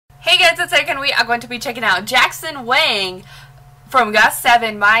Hey guys, it's Erika and we are going to be checking out Jackson Wang from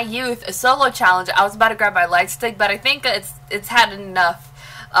GOT7, My Youth, a solo challenge. I was about to grab my light stick, but I think it's had enough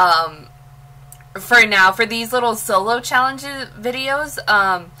for now. For these little solo challenges videos,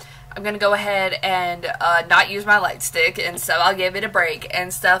 I'm going to go ahead and not use my light stick, and so I'll give it a break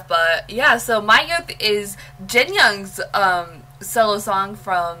and stuff. But yeah, so My Youth is Jin Young's solo song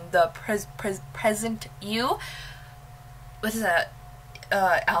from the Present You. What is that?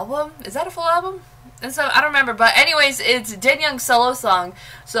 Album? Is that a full album? And so I don't remember, but anyways, it's Jin Young's solo song,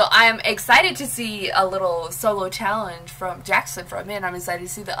 so I am excited to see a little solo challenge from Jackson from it. I'm excited to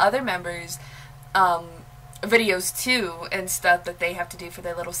see the other members videos too and stuff that they have to do for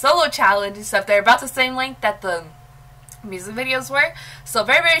their little solo challenge and stuff. They're about the same length that the music videos were, so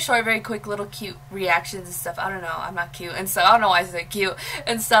very, very short, very quick little cute reactions and stuff. I don't know, I'm not cute, and so I don't know why I said cute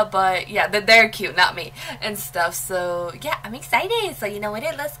and stuff, but yeah, they're cute, not me and stuff. So yeah, I'm excited. So you know what,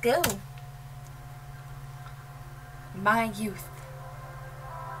 let's go. My Youth.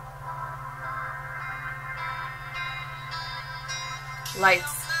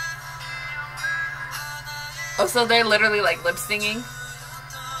 Lights. Oh, so they're literally like lip singing.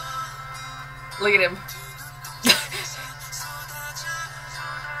 Look at him.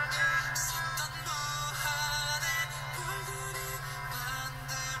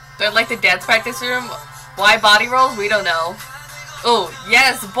 They're like the dance practice room. Why body rolls? We don't know. Oh,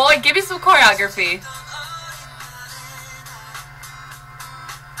 yes, boy, give me some choreography.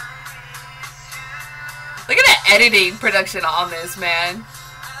 Look at the editing production on this, man.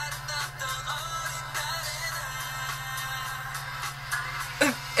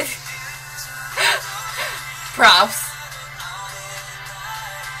 Props.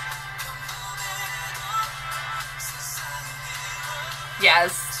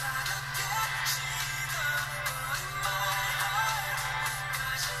 Yes.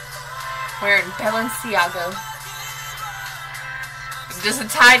 Wearing Balenciaga. Just a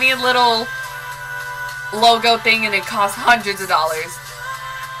tiny little logo thing, and it costs hundreds of dollars.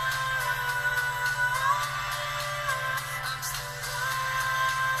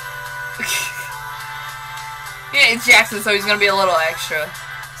 Yeah, it's Jackson, so he's gonna be a little extra.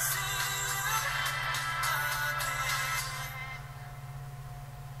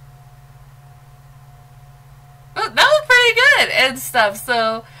 That was pretty good and stuff.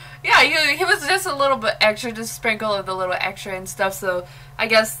 So yeah, he was just a little bit extra, just sprinkle of the little extra and stuff. So I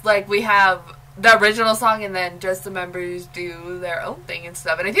guess like we have the original song, and then just the members do their own thing and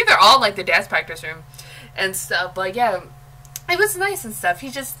stuff. And I think they're all like the dance practice room and stuff. But yeah, it was nice and stuff. He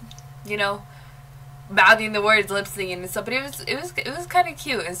just, you know, mouthing the words, lip singing and stuff. But it was kind of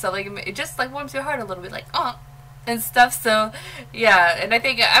cute and stuff. Like it just like warms your heart a little bit, like and stuff. So yeah, and I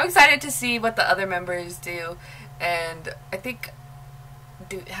think I'm excited to see what the other members do. And I think,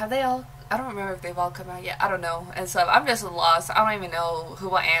 have they all? I don't remember if they've all come out yet. I don't know. And so I'm just lost. I don't even know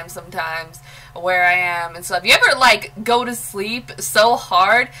who I am sometimes, where I am and stuff. You ever like go to sleep so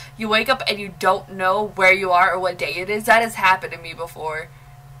hard you wake up and you don't know where you are or what day it is? That has happened to me before,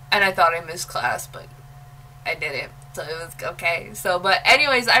 and I thought I missed class, but I didn't. So it was okay. So, but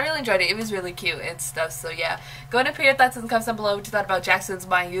anyways, I really enjoyed it. It was really cute and stuff. So yeah, go ahead and put your thoughts in the comments down below. What you thought about Jackson's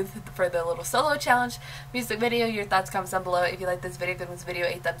My Youth for the little solo challenge music video. Your thoughts, comments down below. If you like this video, give this video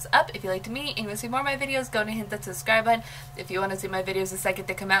a thumbs up. If you like me and you want to see more of my videos, go ahead and hit that subscribe button. If you want to see my videos the second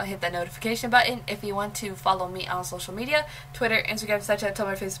they come out, hit that notification button. If you want to follow me on social media, Twitter, Instagram, Snapchat,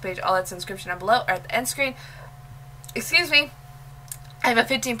 Tumblr, Facebook page, all that's in the description down below or at the end screen. Excuse me. I have a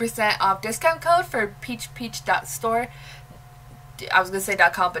 15% off discount code for peachpeach.store. I was going to say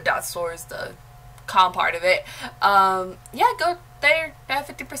 .com, but .store is the com part of it. Yeah, go there. They have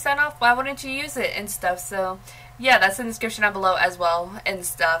 50% off. Why wouldn't you use it and stuff? So, yeah, that's in the description down below as well and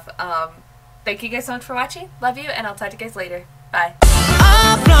stuff. Thank you guys so much for watching. Love you, and I'll talk to you guys later. Bye.